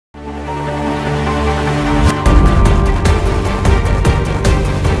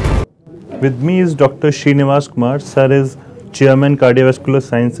With me is Dr.Sreenivas Kumar. Sir is Chairman Cardiovascular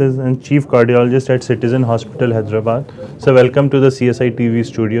Sciences and Chief Cardiologist at Citizen Hospital, Hyderabad. So welcome to the CSI TV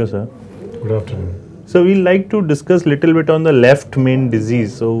studio, sir. Good afternoon. So we like to discuss little bit on the left main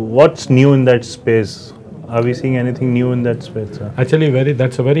disease. So what's new in that space? Are we seeing anything new in that space, sir? Actually,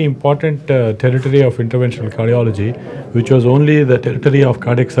 that's a very important territory of interventional cardiology, which was only the territory of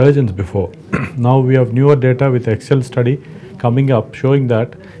cardiac surgeons before. Now we have newer data with Excel study coming up showing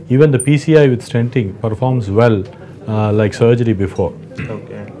that even the PCI with stenting performs well like surgery before.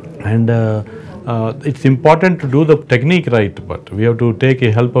 Okay. And it's important to do the technique right, but we have to take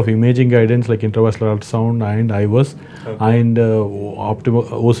a help of imaging guidance like intravascular ultrasound and IVUS, okay, and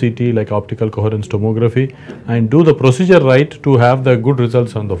OCT like optical coherence tomography, and do the procedure right to have the good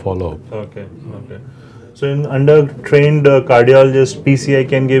results on the follow-up. Okay. Okay. So in under-trained cardiologist, PCI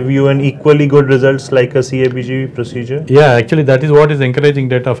can give you an equally good results like a CABG procedure? Yeah, actually that is what is encouraging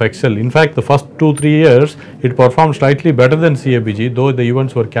data of Excel. In fact, the first 2-3 years, it performed slightly better than CABG, though the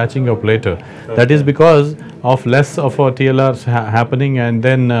events were catching up later. Okay. That is because of less of TLRs happening, and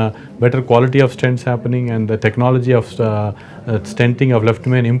then better quality of stents happening, and the technology of stenting of left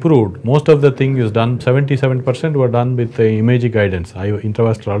main improved. Most of the thing is done, 77% were done with the imaging guidance,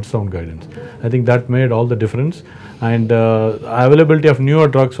 intravascular ultrasound guidance. I think that made all the difference, and availability of newer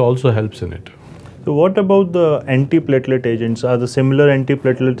drugs also helps in it. So what about the antiplatelet agents? Are the similar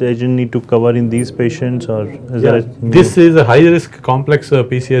antiplatelet agent need to cover in these patients, or is there? This is a high risk complex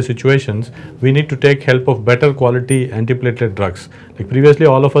PCI situations. We need to take help of better quality antiplatelet drugs. Like previously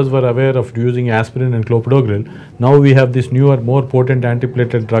all of us were aware of using aspirin and clopidogrel. Now we have these newer more potent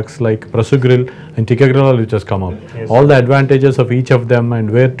antiplatelet drugs like prasugrel and ticagrelor which has come up. Yes. All the advantages of each of them and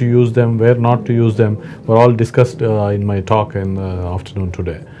where to use them, where not to use them were all discussed in my talk in the afternoon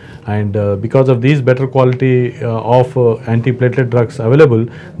today. And because of these better quality of antiplatelet drugs available,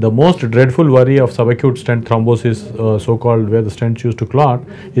 the most dreadful worry of subacute stent thrombosis, so-called where the stents used to clot,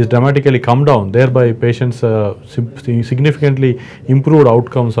 is dramatically come down. Thereby patients significantly improved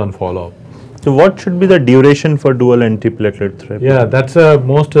outcomes on follow-up. So what should be the duration for dual antiplatelet therapy? Yeah, that's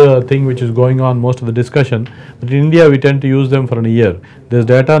most thing which is going on, most of the discussion. But in India, we tend to use them for a year. There's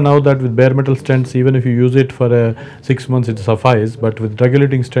data now that with bare metal stents, even if you use it for 6 months, it suffices. But with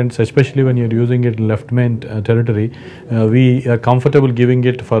drug-eluting stents, especially when you're using it in left main territory, we are comfortable giving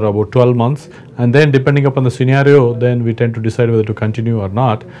it for about 12 months. And then depending upon the scenario, then we tend to decide whether to continue or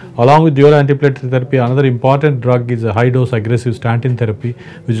not. Along with dual antiplatelet therapy, another important drug is a high-dose aggressive statin therapy,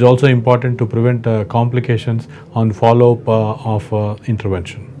 which is also important to prevent complications on follow-up of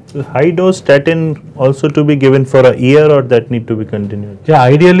intervention. So high dose statin also to be given for a year, or that need to be continued? Yeah,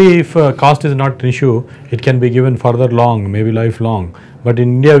 ideally if cost is not an issue, it can be given further long, maybe lifelong. But in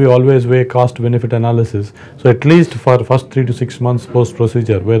India, we always weigh cost-benefit analysis. So at least for first 3 to 6 months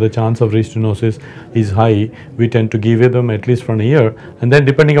post-procedure, where the chance of restenosis is high, we tend to give them at least for a year. And then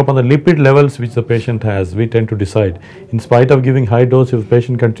depending upon the lipid levels which the patient has, we tend to decide. In spite of giving high dose, if the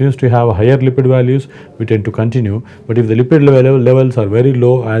patient continues to have higher lipid values, we tend to continue. But if the lipid levels are very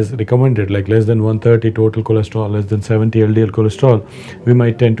low as recommended, like less than 130 total cholesterol, less than 70 LDL cholesterol, we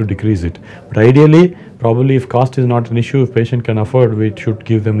might tend to decrease it. But ideally, probably if cost is not an issue, if patient can afford, we should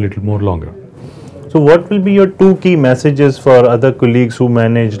give them a little more longer. So what will be your 2 key messages for other colleagues who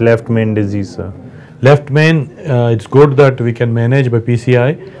manage left main disease, sir? Left main, it's good that we can manage by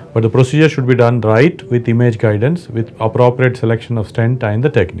PCI, but the procedure should be done right with image guidance, with appropriate selection of stent and the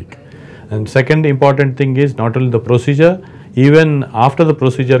technique. And second important thing is not only the procedure, even after the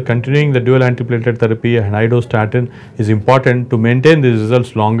procedure, continuing the dual antiplatelet therapy and high-dose statin is important to maintain these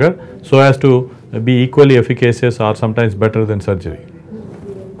results longer so as to be equally efficacious or sometimes better than surgery.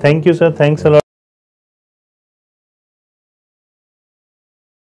 Thank you, sir. Thanks a lot.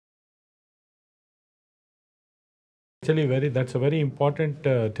 Actually, that's a very important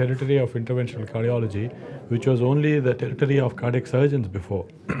territory of interventional cardiology, which was only the territory of cardiac surgeons before.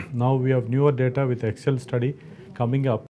 Now we have newer data with Excel study coming up.